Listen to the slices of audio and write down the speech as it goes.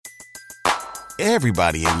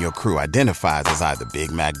Everybody in your crew identifies as either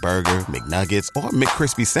Big Mac Burger, McNuggets, or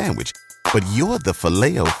McCrispy Sandwich. But you're the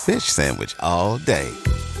Filet-O-Fish Sandwich all day.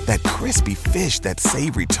 That crispy fish, that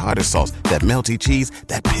savory tartar sauce, that melty cheese,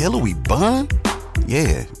 that pillowy bun.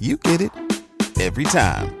 Yeah, you get it. Every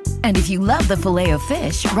time. And if you love the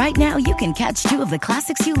Filet-O-Fish, right now you can catch two of the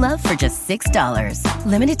classics you love for just $6.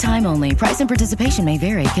 Limited time only. Price and participation may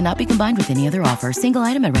vary. Cannot be combined with any other offer. Single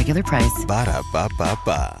item at regular price.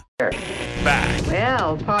 Ba-da-ba-ba-ba. Back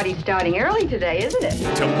Well, party's starting early today, isn't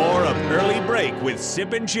it? to more of Early Break with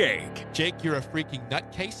Sip and Jake. Jake, you're a freaking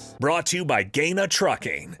nutcase. Brought to you by Gaina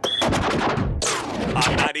Trucking. On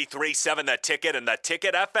 93.7 The Ticket and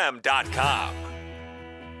theticketfm.com.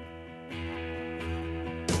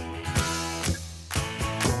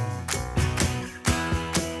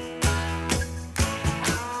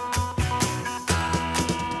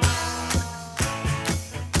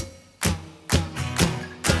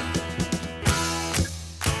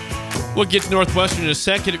 We'll get to Northwestern in a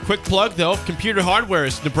second. A quick plug, though. Computer Hardware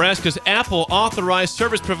is Nebraska's Apple authorized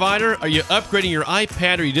service provider. Are you upgrading your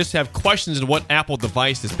iPad or you just have questions on what Apple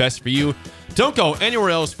device is best for you? Don't go anywhere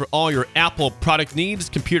else for all your Apple product needs.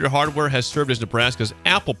 Computer Hardware has served as Nebraska's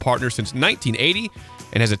Apple partner since 1980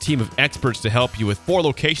 and has a team of experts to help you with 4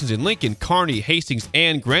 locations in Lincoln, Kearney, Hastings,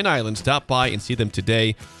 and Grand Island. Stop by and see them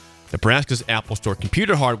today. Nebraska's Apple Store.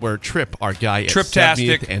 Computer Hardware. Trip, our guy at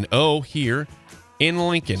Triptastic. 70th and O here in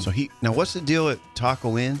Lincoln. So now what's the deal at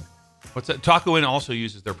Taco Inn? What's that? Taco Inn also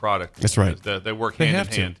uses their product. That's right. They work They hand have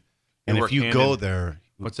in to. hand. And They if work you hand go in- there,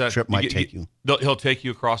 what's that? Trip might take you. He'll take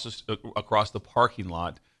you across the parking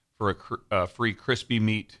lot for a free crispy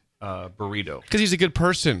meat burrito. Because he's a good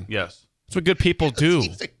person. Yes. That's what good people do.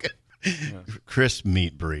 He's a good crisp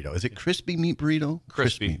meat burrito. Is it crispy meat burrito?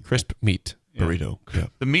 Crispy. Crisp meat burrito. Yeah.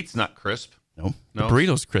 The meat's not crisp. No. No. The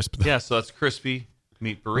burrito's crisp. Yeah, so that's crispy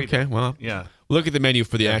meat burrito. Okay, well, Yeah. look at the menu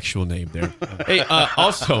for the actual name there. Hey,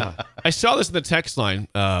 also, I saw this in the text line.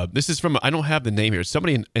 This is from, I don't have the name here. It's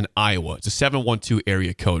somebody in Iowa. It's a 712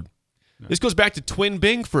 area code. This goes back to Twin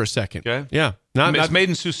Bing for a second. Okay. Yeah. It's made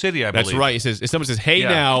in Sioux City, I believe. That's right. It says, if someone says, hey Yeah.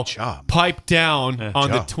 now, Good job. pipe down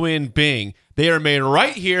on the job. Twin Bing. They are made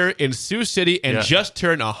right here in Sioux City and Yeah. just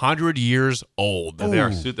turned 100 years old. They're made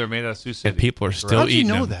out of Sioux City. And people are still How'd you eating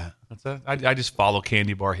know them. that? What's that? I just follow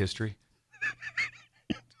candy bar history.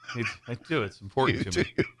 I do. It's important to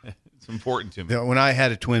me. It's important to me. When I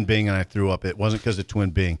had a Twin Bing and I threw up, it wasn't because of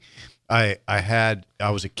Twin Bing. I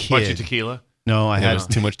was a kid. Bunch of tequila. No, I It had was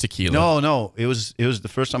too much tequila. No, it was the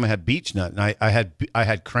first time I had beach nut, and I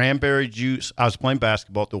had cranberry juice. I was playing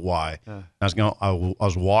basketball at the Y. I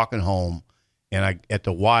was walking home, and at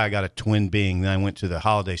the Y I got a Twin Bing. Then I went to the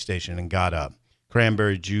Holiday Station and got a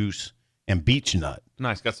cranberry juice and beach nut.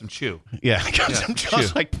 Nice. Got some chew. Yeah, I got some. I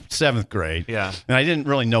was like 7th grade. Yeah. and I didn't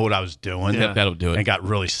really know what I was doing. Yeah, that'll do it. And got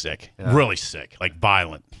really sick, like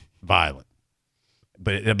violent. But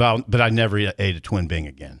I never ate a Twin Bing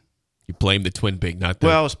again. You blame the Twin Bing, not the,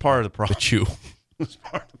 Well, it was part of the problem. the chew. It was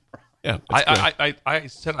part of the problem. Yeah, that's good. I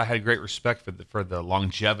said I had great respect for the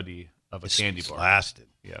longevity of a candy bar. Lasted.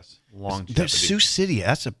 Yes, longevity. Sioux City,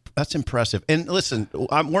 that's impressive. And listen,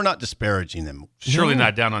 we're not disparaging them. Surely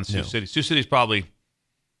not down on Sioux City. Sioux City's probably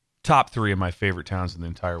top 3 of my favorite towns in the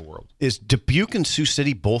entire world. Is Dubuque and Sioux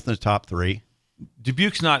City both in the top 3?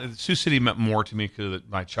 Dubuque's not. Sioux City meant more to me because of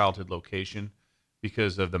my childhood location,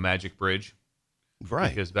 because of the Magic Bridge. Right.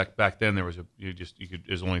 Because back then there was it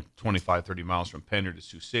was only 25, 30 miles from Pender to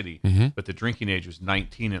Sioux City, but the drinking age was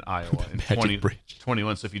 19 in Iowa and Magic Bridge.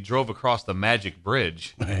 21. So if you drove across the Magic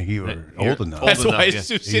Bridge, You were you're old enough. That's why yeah.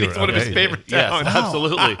 Sioux City is one of his favorite Yes, towns.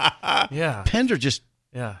 absolutely. Yeah. Pender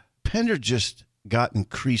just got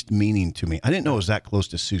increased meaning to me. I didn't know it was that close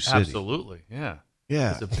to Sioux City. Absolutely. Yeah.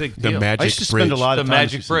 Yeah. It's a big The deal. Magic I used to spend Bridge. a lot The of time.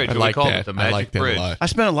 Magic in Sioux Bridge. I City. We like called that. it the I Magic like that Bridge. a lot. I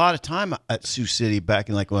spent a lot of time at Sioux City back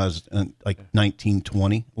in when I was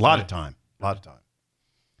 1920. A lot of time.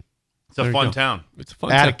 It's a There you fun go. town. It's a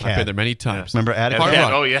fun Attic town. I've Cat. been there many times. Remember Attic Hard Cat?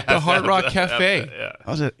 Rock. Oh, yeah. The Hard Rock Cafe. Yeah.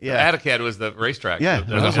 How's it? Yeah. Atticad was the racetrack. Yeah.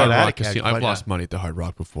 The I was The Hard at Rock Attic Cat Casino. quite- I've lost money at the Hard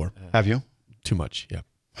Rock before. Have you? Too much. Yeah.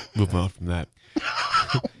 Moving on from that.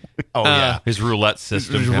 Oh yeah. His roulette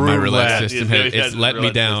system. Yeah, my roulette Roulette. system He has has let me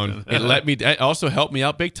roulette down. system. It let me. It also helped me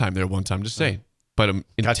out big time there one time. Just saying, but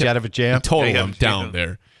Got you out of a jam? in total, Yeah, I'm yeah. down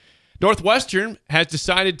there. Northwestern has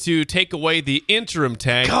decided to take away the interim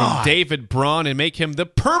tag from David Braun and make him the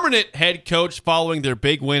permanent head coach following their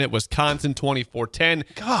big win at Wisconsin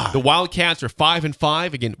 24-10. The Wildcats are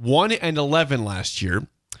 5-5, again 1-11 last year.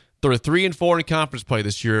 They're 3-4 in conference play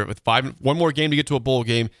this year with one more game to get to a bowl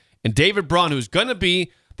game. And David Braun, who's going to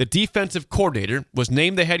be the defensive coordinator, was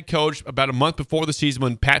named the head coach about a month before the season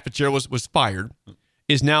when Pat Fitzgerald was fired,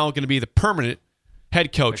 is now going to be the permanent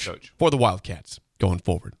head coach for the Wildcats going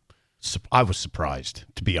forward. I was surprised,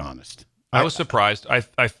 to be honest. I was surprised. I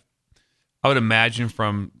would imagine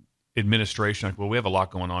from administration, like, well, we have a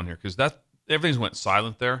lot going on here because everything's went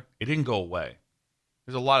silent there. It didn't go away.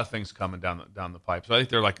 There's a lot of things coming down the pipe. So I think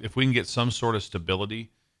they're like, if we can get some sort of stability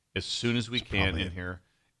as soon as we can in here.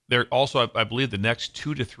 They're also, I believe, the next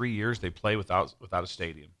 2 to 3 years they play without a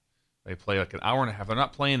stadium. They play like an hour and a half. They're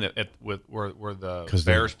not playing where the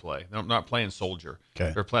Bears play. They're not playing Soldier.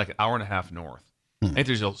 Okay. They're playing like an hour and a half north. I think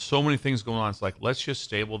there's so many things going on. It's like, let's just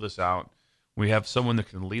stable this out. We have someone that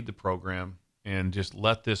can lead the program and just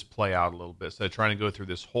let this play out a little bit instead of trying to go through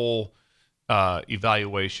this whole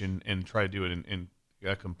evaluation and try to do it in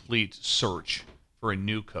a complete search for a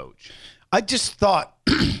new coach. I just thought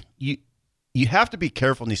you have to be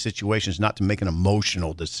careful in these situations not to make an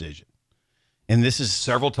emotional decision. And this is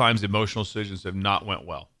several times emotional decisions have not went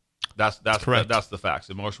well. That's correct. That's the facts.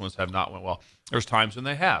 Emotional ones have not went well. There's times when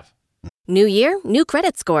they have. New year, new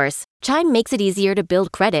credit scores. Chime makes it easier to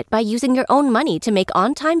build credit by using your own money to make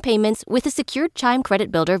on-time payments with a secured Chime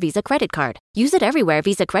Credit Builder Visa credit card. Use it everywhere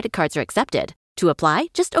Visa credit cards are accepted. To apply,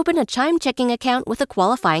 just open a Chime checking account with a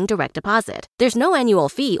qualifying direct deposit. There's no annual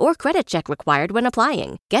fee or credit check required when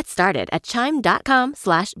applying. Get started at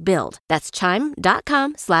chime.com/build. That's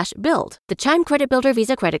chime.com/build. The Chime Credit Builder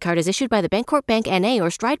Visa credit card is issued by the Bancorp Bank N.A. or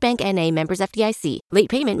Stride Bank N.A. members FDIC. Late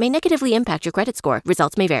payment may negatively impact your credit score.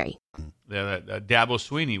 Results may vary. Dabo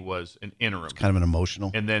Sweeney was an interim. It's kind of an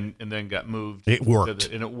emotional. And then got moved. It worked.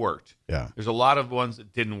 And it worked. Yeah. There's a lot of ones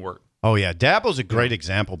that didn't work. Oh, yeah. Dabo's a great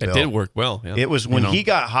example, Bill. It did work well. Yeah. It was when he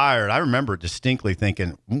got hired, I remember distinctly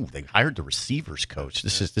thinking, ooh, they hired the receivers coach.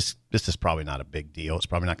 This is probably not a big deal. It's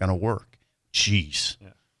probably not going to work. Jeez.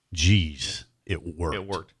 It worked. It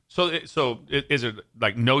worked. So is it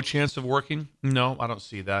like no chance of working? No, I don't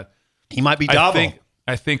see that. He might be Dabo.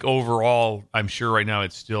 I think overall, I'm sure right now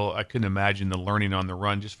it's still, I couldn't imagine the learning on the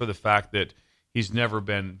run just for the fact that he's never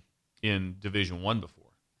been in Division I before,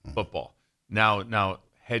 football. Now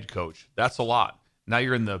head coach, that's a lot. Now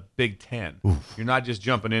you're in the Big Ten. Oof. You're not just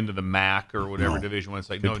jumping into the MAC or whatever Division I. It's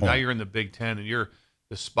like, now you're in the Big Ten and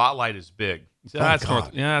the spotlight is big. That's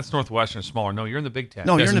Northwestern is smaller. No, you're in the Big Ten.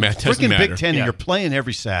 No, you're in the freaking Big Ten and you're playing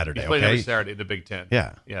every Saturday. You play every Saturday in the Big Ten.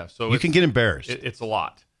 Yeah. So you can get embarrassed. It's a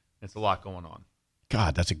lot. It's a lot going on.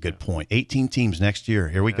 God, that's a good point. 18 teams next year.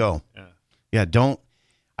 Here we go. Yeah.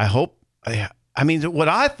 I mean, what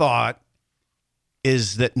I thought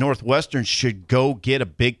is that Northwestern should go get a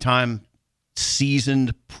big-time,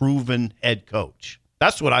 seasoned, proven head coach.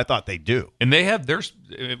 That's what I thought they'd do. And they have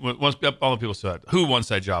all the people said, who wants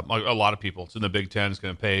that job? A lot of people. It's in the Big Ten. It's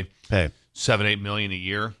going to pay $7-8 million a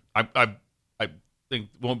year. I think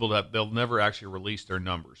they'll never actually release their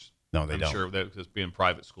numbers. No, they don't. I'm sure that it's being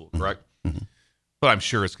private school, correct? Mm-hmm. But I'm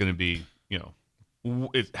sure it's going to be,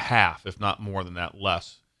 it's half, if not more than that,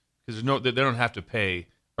 less, because they don't have to pay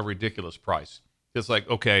a ridiculous price. It's like,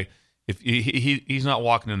 okay, if he's not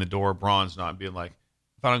walking in the door, Braun's not being like,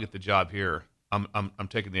 if I don't get the job here, I'm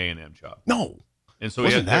taking the A&M job. No, and so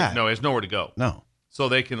he has nowhere to go. No, so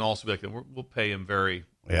they can also be like, we'll pay him very.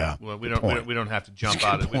 Yeah, well, we don't have to jump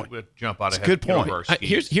out. We jump out. Good point.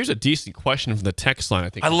 Here's a decent question from the text line. I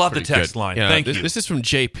think I love the text line. Yeah, Thank you. This is from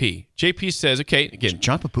JP. JP says, okay, again,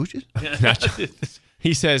 John Papuchis?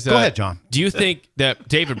 He says, go ahead, John. Do you think that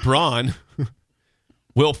David Braun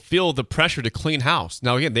will feel the pressure to clean house?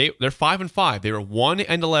 Now, again, they're 5-5. They were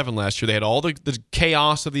 1-11 last year. They had all the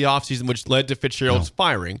chaos of the offseason, which led to Fitzgerald's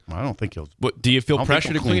firing. I don't think he'll. But do you feel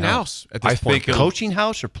pressure to clean house at this point? Coaching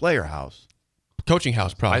house or player house? Coaching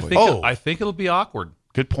house, probably. I think it'll be awkward.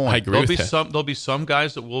 Good point. I agree with that. There'll be some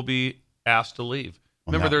guys that will be asked to leave.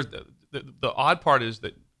 Remember, the odd part is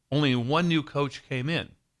that only one new coach came in,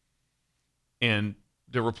 and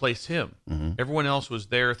to replace him, everyone else was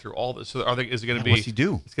there through all this. So, is it going to be? What's he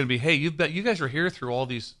do? It's going to be, hey, you guys are here through all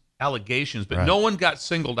these allegations, but no one got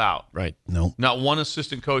singled out. Right. No. Not one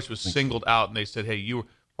assistant coach was singled out, and they said, hey, you were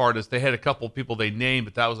part of this. They had a couple of people they named,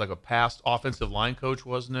 but that was like a past offensive line coach,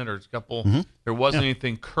 wasn't it? Or a couple. There wasn't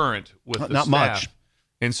anything current with the not staff. Much.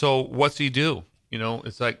 And so, what's he do?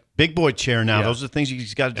 It's like big boy chair now. Yeah. Those are the things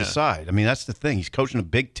he's got to decide. I mean, that's the thing. He's coaching a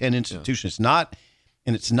Big Ten institution. Yeah.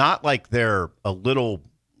 It's not like they're a little.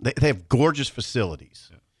 They have gorgeous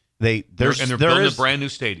facilities. Yeah. They're building a brand new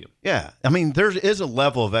stadium. Yeah, I mean, there is a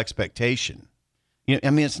level of expectation. I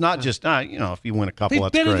mean, it's not just if you win a couple, they've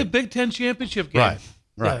that's been great. in the Big Ten championship game.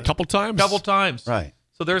 Right. A couple times. Right.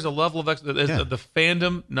 So there's a level of the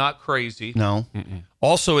fandom, not crazy. No.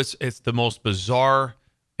 Also, it's the most bizarre.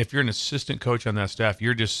 If you're an assistant coach on that staff,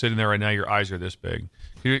 you're just sitting there right now. Your eyes are this big.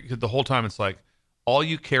 The whole time, it's like, all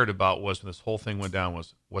you cared about was when this whole thing went down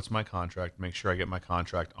was, what's my contract? Make sure I get my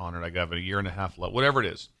contract honored. I got a year and a half left, whatever it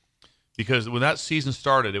is. Because when that season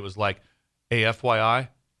started, it was like, hey, FYI,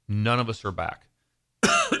 none of us are back.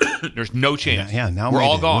 There's no chance. Yeah, now we're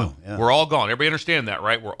all gone. Yeah. We're all gone. Everybody understand that,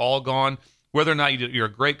 right? We're all gone. Whether or not you're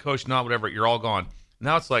a great coach, not whatever, you're all gone.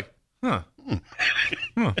 Now it's like, Am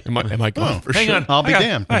I gone for hang sure? on. I'll be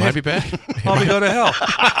damned. Am I be back? I'll be go to hell.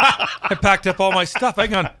 I packed up all my stuff.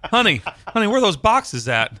 Hang on, honey, where are those boxes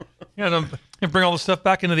at? And bring all the stuff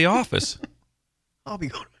back into the office. I'll be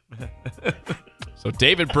going. So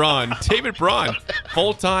David Braun,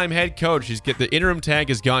 full-time head coach. The interim tag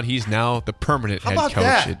is gone. He's now the permanent head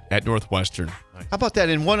coach at Northwestern. How about that?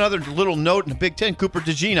 And one other little note in the Big Ten: Cooper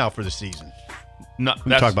DeJean out for the season. No,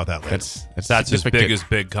 We'll talk about that later. That's as big as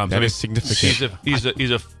big comes. That is significant.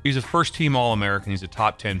 He's a first team All-American. He's a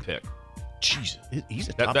top 10 pick. Jesus, he's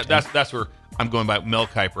a top 10. That's where I'm going by. Mel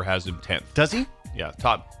Kiper has him 10th. Does he? Yeah,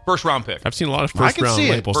 top first round pick. I've seen a lot of first round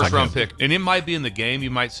labels. First round pick, and it might be in the game.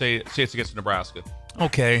 You might say it's against Nebraska.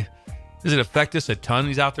 Okay, does it affect us a ton?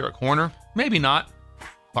 He's out there at corner. Maybe not.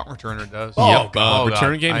 Punt returner does.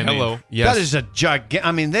 Return game. Hello. Yes. That is a gigantic.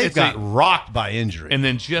 I mean, they've got rocked by injury. And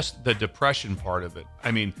then just the depression part of it.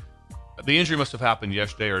 I mean, the injury must have happened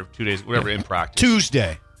yesterday or 2 days, whatever, in practice.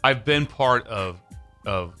 Tuesday. I've been part of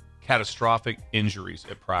catastrophic injuries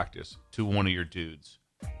at practice to one of your dudes.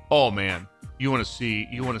 Oh man, you want to see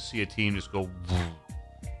a team just go.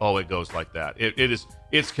 Oh, it goes like that.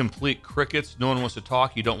 It's complete crickets. No one wants to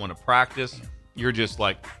talk. You don't want to practice. You're just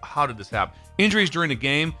like, how did this happen? Injuries during the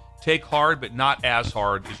game take hard, but not as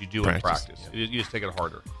hard as you do in practice. Yeah. You just take it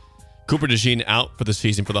harder. Cooper DeJean out for the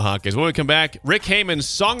season for the Hawkeyes. When we come back, Rick Heyman's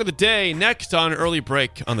Song of the Day next on Early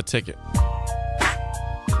Break on the Ticket.